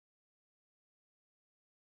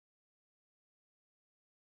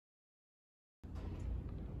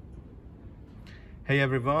Hey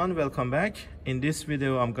everyone, welcome back. In this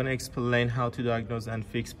video, I'm going to explain how to diagnose and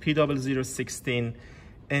fix P0016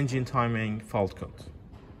 engine timing fault code.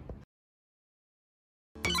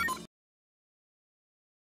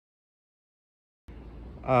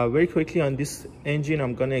 Very quickly on this engine,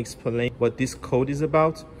 I'm going to explain what this code is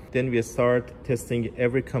about. Then we start testing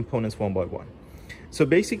every component one by one. So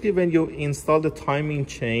basically, when you install the timing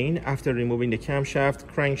chain after removing the camshaft,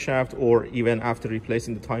 crankshaft, or even after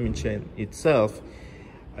replacing the timing chain itself,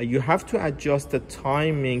 you have to adjust the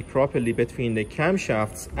timing properly between the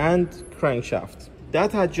camshafts and crankshaft.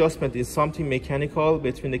 That adjustment is something mechanical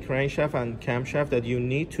between the crankshaft and camshaft that you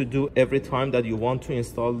need to do every time that you want to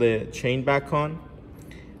install the chain back on.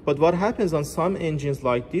 But what happens on some engines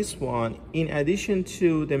like this one, in addition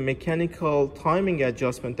to the mechanical timing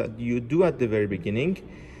adjustment that you do at the very beginning,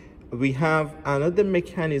 we have another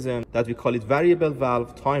mechanism that we call it variable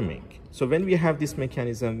valve timing. So when we have this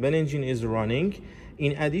mechanism, when engine is running,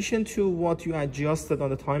 in addition to what you adjusted on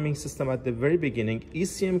the timing system at the very beginning,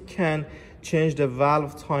 ECM can change the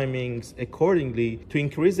valve timings accordingly to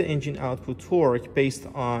increase the engine output torque based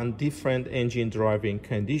on different engine driving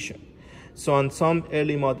condition. So on some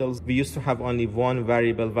early models, we used to have only one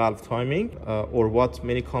variable valve timing, or what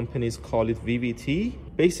many companies call it VVT.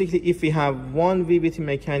 Basically, if we have one VVT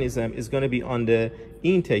mechanism, it's going to be on the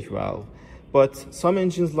intake valve. But some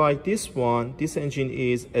engines like this one, this engine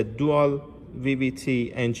is a dual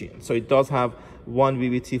VVT engine. So it does have one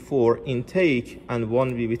VVT for intake and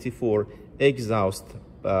one VVT for exhaust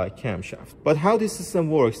camshaft. But how this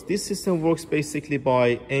system works? This system works basically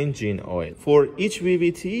by engine oil. For each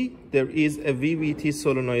VVT, there is a VVT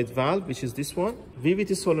solenoid valve, which is this one.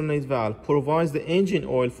 VVT solenoid valve provides the engine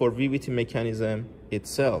oil for VVT mechanism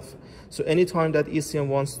itself. So anytime that ECM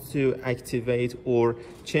wants to activate or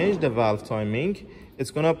change the valve timing,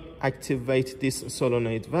 it's going to activate this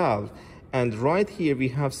solenoid valve. And right here, we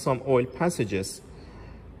have some oil passages.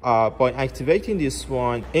 By activating this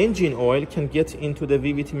one, engine oil can get into the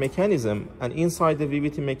VVT mechanism, and inside the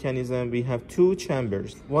VVT mechanism we have two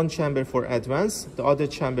chambers, one chamber for advance, the other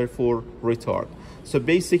chamber for retard. So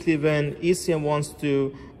basically, when ECM wants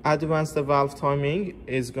to advance the valve timing,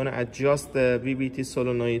 is going to adjust the VVT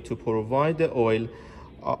solenoid to provide the oil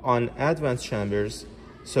on advance chambers.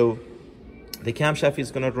 So the camshaft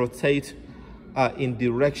is going to rotate in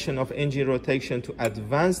direction of engine rotation to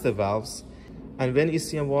advance the valves. And when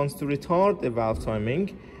ECM wants to retard the valve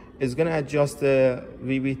timing, it's going to adjust the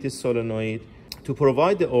VVT solenoid to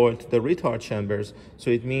provide the oil to the retard chambers. So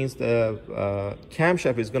it means the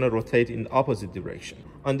camshaft is going to rotate in the opposite direction.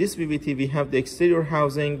 On this VVT, we have the exterior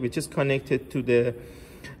housing, which is connected to the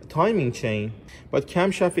timing chain, but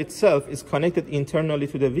camshaft itself is connected internally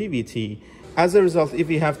to the VVT. As a result, if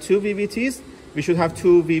we have two VVTs, we should have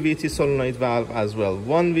two VVT solenoid valve as well.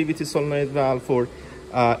 One VVT solenoid valve for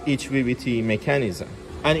each VVT mechanism.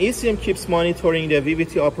 And ECM keeps monitoring the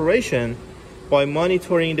VVT operation by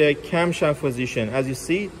monitoring the camshaft position. As you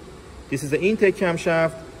see, this is the intake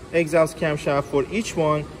camshaft, exhaust camshaft. For each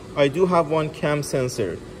one, I do have one cam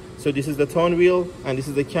sensor. So this is the tone wheel, and this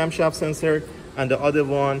is the camshaft sensor, and the other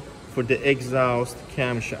one for the exhaust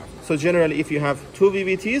camshaft. So generally, if you have two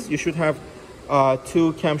VVTs, you should have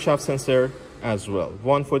two camshaft sensor as well,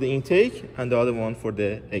 one for the intake and the other one for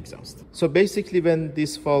the exhaust. So basically, when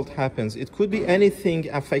this fault happens, it could be anything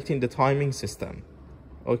affecting the timing system.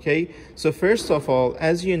 Okay, so first of all,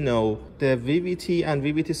 as you know, the VVT and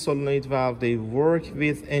VVT solenoid valve, they work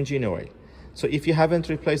with engine oil. So if you haven't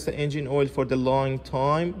replaced the engine oil for the long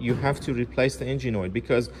time, you have to replace the engine oil,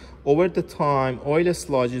 because over the time, oil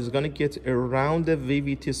sludge is going to get around the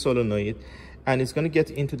VVT solenoid, and it's going to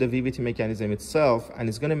get into the VVT mechanism itself, and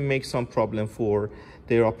it's going to make some problem for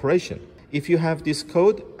their operation. If you have this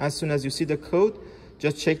code, as soon as you see the code,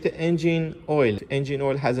 just check the engine oil. The engine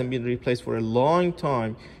oil hasn't been replaced for a long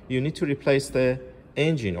time. You need to replace the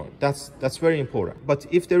engine oil. That's very important. But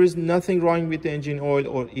if there is nothing wrong with the engine oil,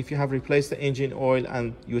 or if you have replaced the engine oil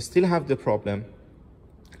and you still have the problem,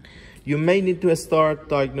 you may need to start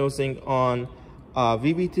diagnosing on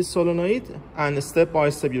VVT solenoid, and step by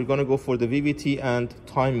step you're going to go for the VVT and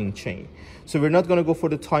timing chain. So we're not going to go for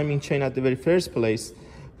the timing chain at the very first place,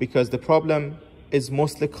 because the problem is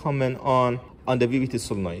mostly common on the VVT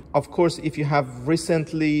solenoid. Of course, if you have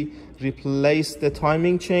recently replaced the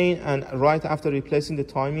timing chain, and right after replacing the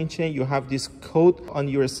timing chain you have this code on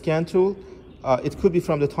your scan tool, it could be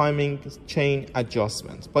from the timing chain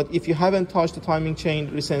adjustment. But if you haven't touched the timing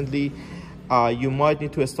chain recently, you might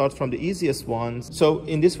need to start from the easiest ones. So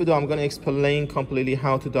in this video, I'm going to explain completely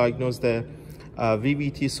how to diagnose the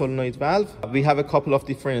VVT solenoid valve. We have a couple of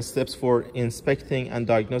different steps for inspecting and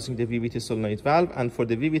diagnosing the VVT solenoid valve. And for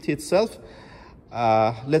the VVT itself,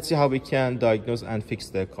 let's see how we can diagnose and fix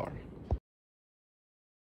the car.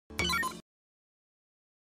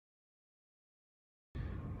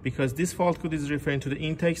 Because this fault code is referring to the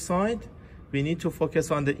intake side, we need to focus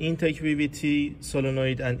on the intake VVT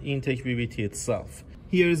solenoid and intake VVT itself.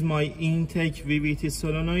 Here is my intake VVT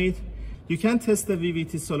solenoid. You can test the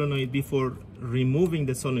VVT solenoid before removing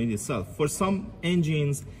the solenoid itself. For some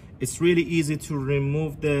engines, it's really easy to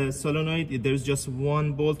remove the solenoid. If there's just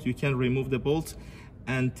one bolt, you can remove the bolt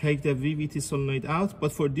and take the VVT solenoid out.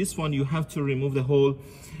 But for this one, you have to remove the whole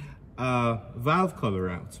valve cover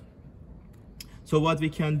out. So what we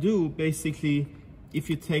can do, basically, if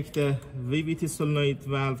you take the VVT solenoid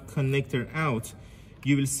valve connector out,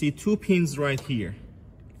 you will see two pins right here.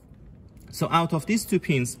 So out of these two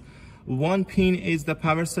pins, one pin is the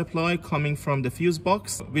power supply coming from the fuse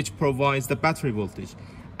box, which provides the battery voltage.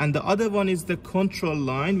 And the other one is the control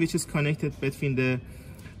line, which is connected between the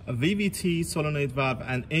VVT solenoid valve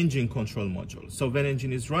and engine control module. So when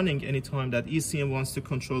engine is running, anytime that ECM wants to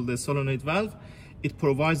control the solenoid valve, it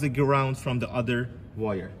provides the ground from the other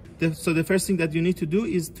wire. So the first thing that you need to do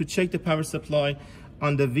is to check the power supply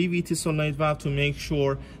on the VVT solenoid valve to make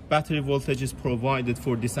sure battery voltage is provided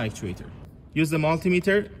for this actuator. Use the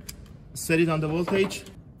multimeter, set it on the voltage,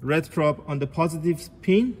 red probe on the positive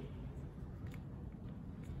pin,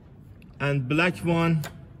 and black one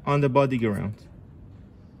on the body ground.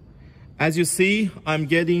 As you see, I'm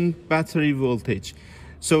getting battery voltage.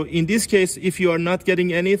 So in this case, if you are not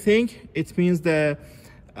getting anything, it means the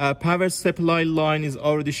power supply line is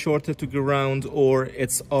already shorted to ground or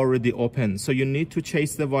it's already open. So you need to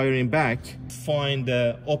chase the wiring back, find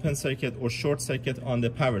the open circuit or short circuit on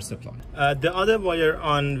the power supply. The other wire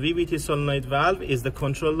on VVT solenoid valve is the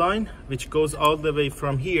control line, which goes all the way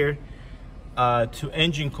from here to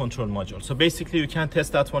engine control module. So basically you can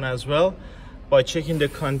test that one as well by checking the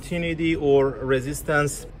continuity or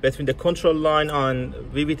resistance between the control line on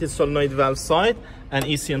VVT solenoid valve side and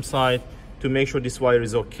ECM side to make sure this wire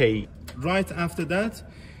is okay. Right after that,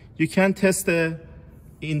 you can test the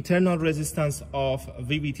internal resistance of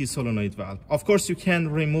VVT solenoid valve. Of course, you can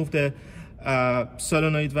remove the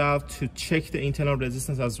solenoid valve to check the internal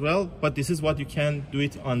resistance as well, but this is what you can do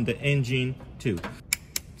it on the engine too.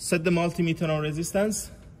 Set the multimeter on resistance.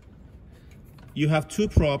 You have two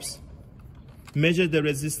probes. Measure the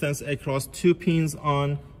resistance across two pins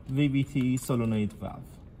on VVT solenoid valve.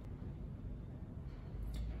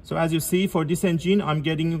 So as you see, for this engine, I'm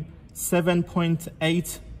getting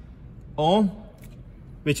 7.8 ohm,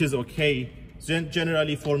 which is okay.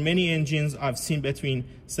 Generally, for many engines, I've seen between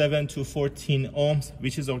 7 to 14 ohms,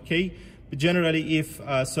 which is okay. But generally, if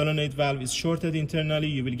a solenoid valve is shorted internally,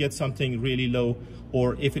 you will get something really low,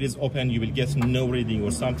 or if it is open, you will get no reading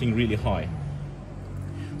or something really high.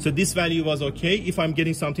 So this value was okay. If I'm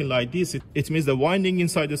getting something like this, it means the winding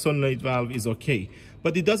inside the solenoid valve is okay.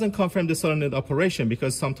 But it doesn't confirm the solenoid operation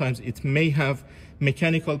because sometimes it may have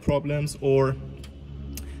mechanical problems or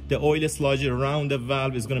the oil sludge around the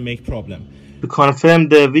valve is going to make problem. To confirm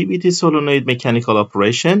the VVT solenoid mechanical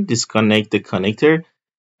operation, disconnect the connector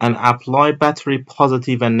and apply battery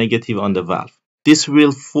positive and negative on the valve. This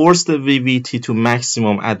will force the VVT to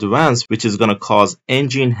maximum advance, which is going to cause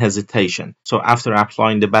engine hesitation. So after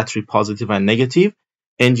applying the battery positive and negative,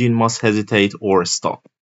 engine must hesitate or stop.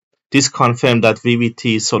 This confirms that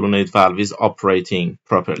VVT solenoid valve is operating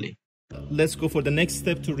properly. Let's go for the next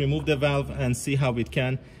step to remove the valve and see how it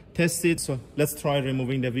can test it. So let's try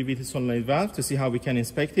removing the VVT solenoid valve to see how we can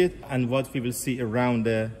inspect it and what we will see around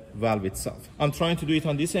the valve itself. I'm trying to do it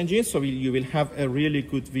on this engine so you will have a really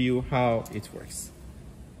good view how it works.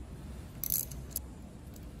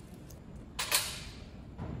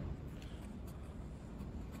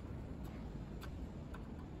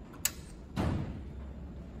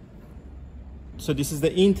 So this is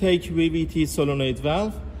the intake VVT solenoid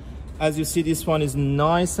valve. As you see, this one is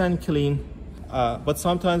nice and clean. But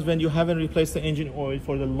sometimes when you haven't replaced the engine oil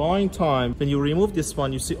for the long time, when you remove this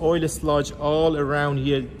one, you see oil sludge all around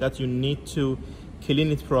here that you need to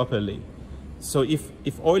clean it properly. So if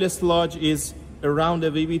oil sludge is around the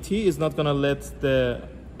VVT, it's not gonna let the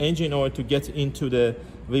engine oil to get into the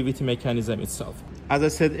VVT mechanism itself. As I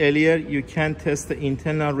said earlier, you can test the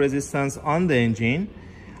internal resistance on the engine,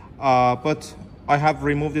 but I have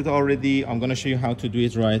removed it already. I'm gonna show you how to do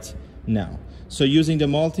it right now. So using the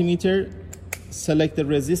multimeter, select the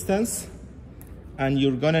resistance and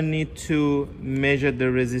you're gonna need to measure the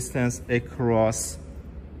resistance across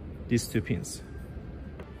these two pins.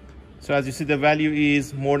 So as you see, the value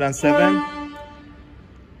is more than 7.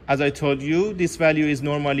 As I told you, this value is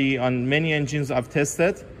normally on many engines I've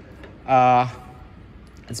tested.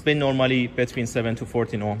 It's been normally between 7 to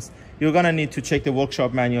 14 ohms. You're gonna need to check the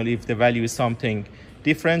workshop manual if the value is something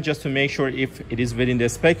different, just to make sure if it is within the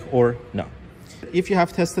spec or not. If you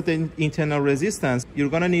have tested the internal resistance, you're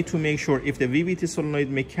gonna need to make sure if the VVT solenoid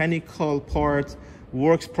mechanical part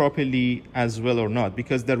works properly as well or not,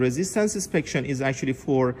 because the resistance inspection is actually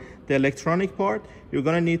for the electronic part. You're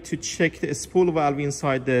gonna need to check the spool valve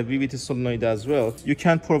inside the VVT solenoid as well. You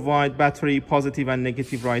can provide battery positive and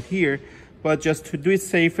negative right here, but just to do it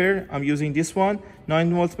safer, I'm using this one,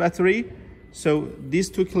 9-volt battery. So these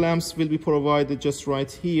two clamps will be provided just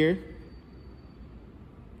right here.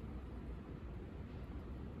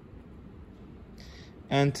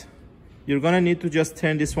 And you're gonna need to just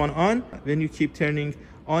turn this one on. When you keep turning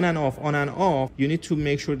on and off, you need to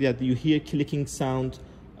make sure that you hear clicking sound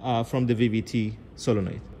from the VVT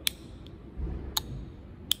solenoid.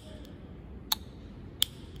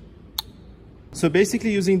 So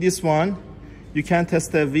basically using this one, you can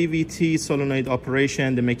test the VVT solenoid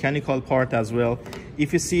operation, the mechanical part as well.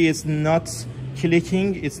 If you see it's not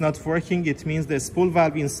clicking, it's not working, it means the spool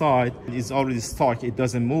valve inside is already stuck. It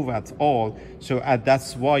doesn't move at all. So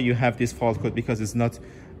that's why you have this fault code, because it's not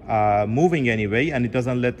moving anyway, and it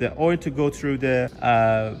doesn't let the oil to go through the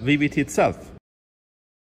VVT itself.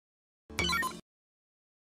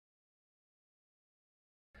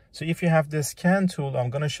 So if you have the scan tool, I'm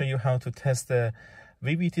going to show you how to test the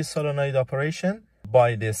VVT solenoid operation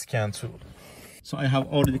by the scan tool. So I have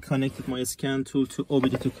already connected my scan tool to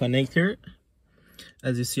OBD2 connector.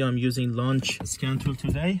 As you see, I'm using launch scan tool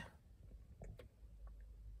today.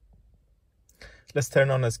 Let's turn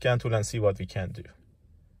on the scan tool and see what we can do.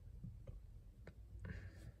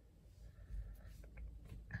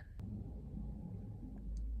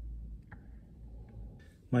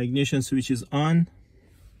 My ignition switch is on.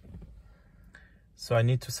 So I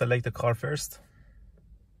need to select the car first.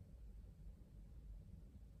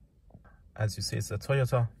 As you see, it's a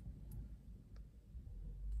Toyota.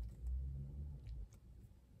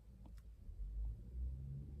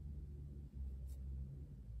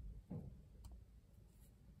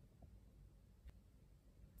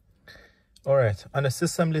 All right, on the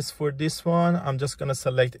system list for this one, I'm just gonna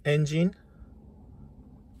select engine.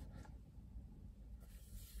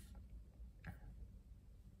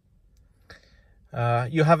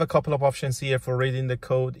 You have a couple of options here for reading the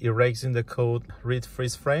code, erasing the code, read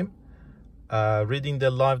freeze frame, reading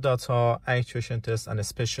the live data, actuation test, and a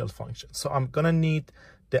special function. So I'm gonna need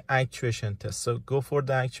the actuation test. So go for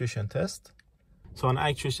the actuation test. So on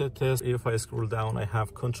actuation test, if I scroll down, I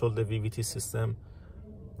have control the VVT system.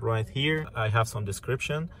 Right here, I have some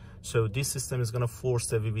description. So this system is gonna force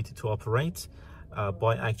the VVT to operate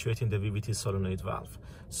by actuating the VVT solenoid valve.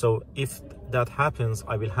 So if that happens,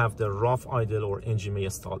 I will have the rough idle or engine may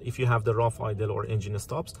stall. If you have the rough idle or engine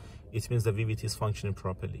stops, it means the VVT is functioning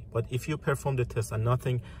properly. But if you perform the test and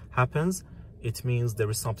nothing happens, it means there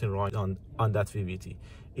is something wrong on that VVT.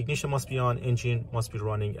 Ignition must be on, engine must be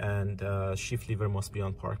running, and shift lever must be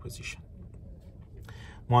on park position.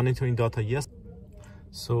 Monitoring data, yes.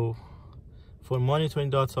 So for monitoring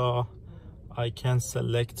data, I can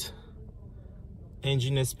select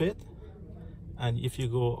engine speed, and if you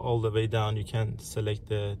go all the way down, you can select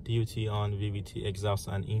the DUT on VVT exhaust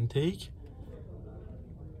and intake.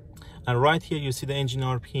 And right here you see the engine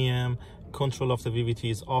RPM, control of the VVT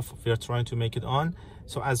is off. We are trying to make it on.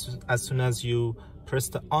 So as soon as you press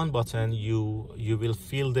the on button, you will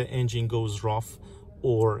feel the engine goes rough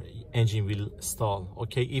or engine will stall.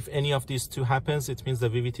 Okay, if any of these two happens, it means the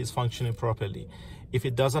VVT is functioning properly. If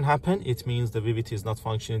it doesn't happen, it means the VVT is not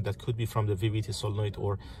functioning. That could be from the VVT solenoid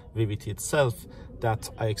or VVT itself that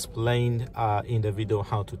I explained in the video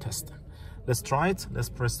how to test them. Let's try it. Let's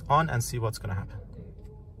press on and see what's gonna happen.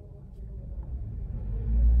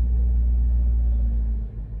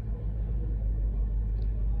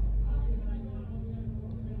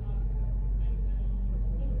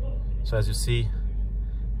 So as you see,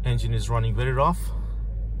 engine is running very rough.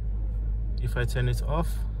 If I turn it off,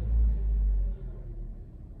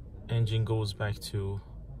 engine goes back to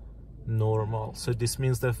normal. So this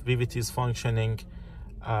means the VVT is functioning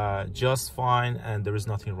just fine, and there is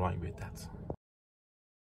nothing wrong with that.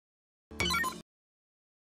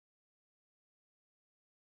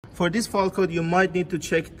 For this fault code, you might need to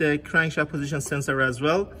check the crankshaft position sensor as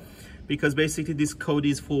well, because basically this code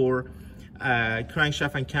is for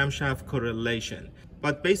crankshaft and camshaft correlation.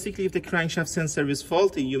 But basically, if the crankshaft sensor is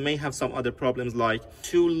faulty, you may have some other problems like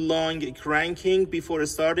too long cranking before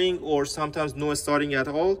starting, or sometimes no starting at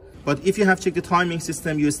all. But if you have checked the timing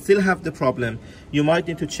system, you still have the problem, you might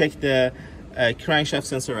need to check the crankshaft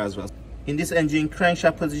sensor as well. in this engine,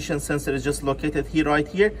 crankshaft position sensor is just located here, right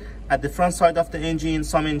here at the front side of the engine.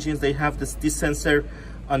 Some engines, they have this sensor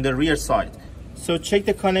on the rear side. So check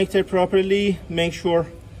the connector properly, make sure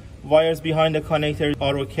wires behind the connector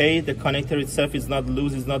are okay, the connector itself is not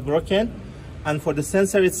loose, is not broken. And for the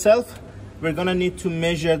sensor itself, we're gonna need to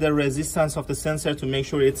measure the resistance of the sensor to make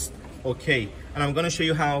sure it's okay. And I'm gonna show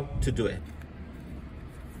you how to do it.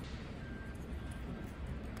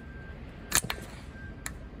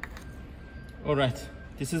 All right,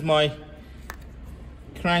 this is my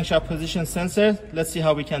crankshaft position sensor. Let's see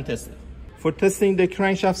how we can test it. For testing the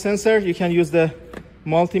crankshaft sensor, you can use the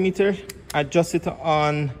multimeter, adjust it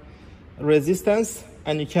on resistance,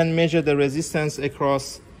 and you can measure the resistance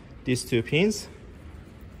across these two pins.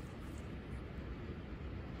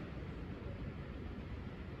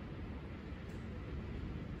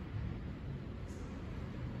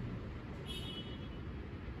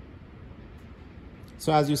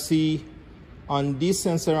 So as you see, on this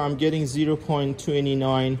sensor, I'm getting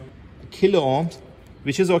 0.29 kilo ohms,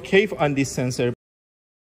 which is okay on this sensor.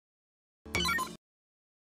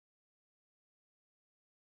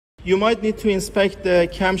 You might need to inspect the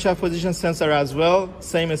camshaft position sensor as well.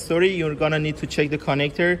 Same story, you're gonna need to check the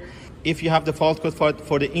connector. If you have the fault code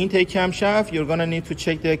for the intake camshaft, you're gonna need to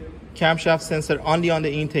check the camshaft sensor only on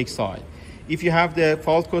the intake side. If you have the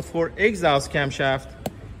fault code for exhaust camshaft,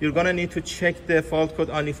 you're gonna need to check the fault code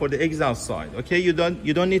only for the exhaust side. Okay, you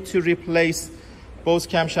don't need to replace both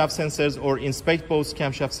camshaft sensors or inspect both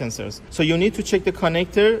camshaft sensors. So you need to check the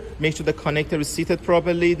connector, make sure the connector is seated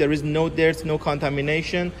properly, there is no dirt, no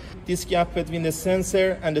contamination. This gap between the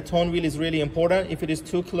sensor and the tone wheel is really important. If it is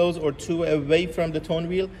too close or too away from the tone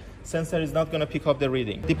wheel, sensor is not going to pick up the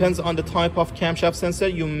reading. Depends on the type of camshaft sensor.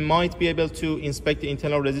 You might be able to inspect the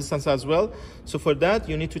internal resistance as well. So for that,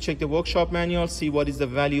 you need to check the workshop manual, see what is the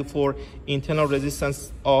value for internal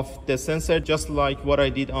resistance of the sensor, just like what I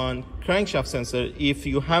did on crankshaft sensor. If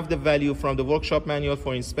you have the value from the workshop manual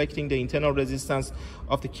for inspecting the internal resistance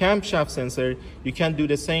of the camshaft sensor, you can do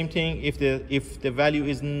the same thing. If the value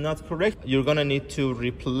is not correct, you're going to need to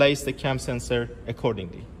replace the cam sensor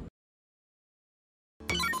accordingly.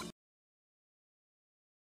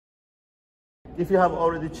 If you have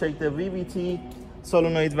already checked the VVT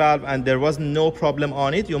solenoid valve and there was no problem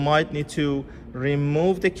on it, you might need to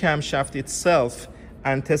remove the camshaft itself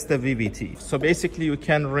and test the VVT. So basically you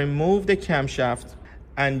can remove the camshaft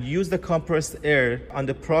and use the compressed air on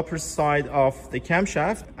the proper side of the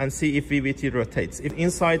camshaft and see if VVT rotates. If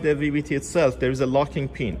inside the VVT itself there is a locking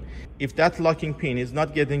pin, if that locking pin is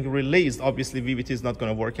not getting released, obviously VVT is not going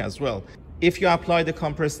to work as well. If you apply the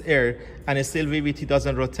compressed air and still VVT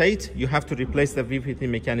doesn't rotate, you have to replace the VVT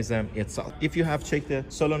mechanism itself. If you have checked the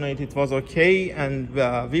solenoid, it was okay, and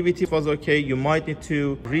VVT was okay, you might need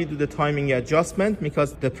to redo the timing adjustment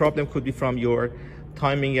because the problem could be from your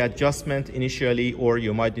timing adjustment initially, or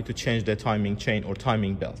you might need to change the timing chain or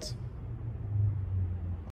timing belt.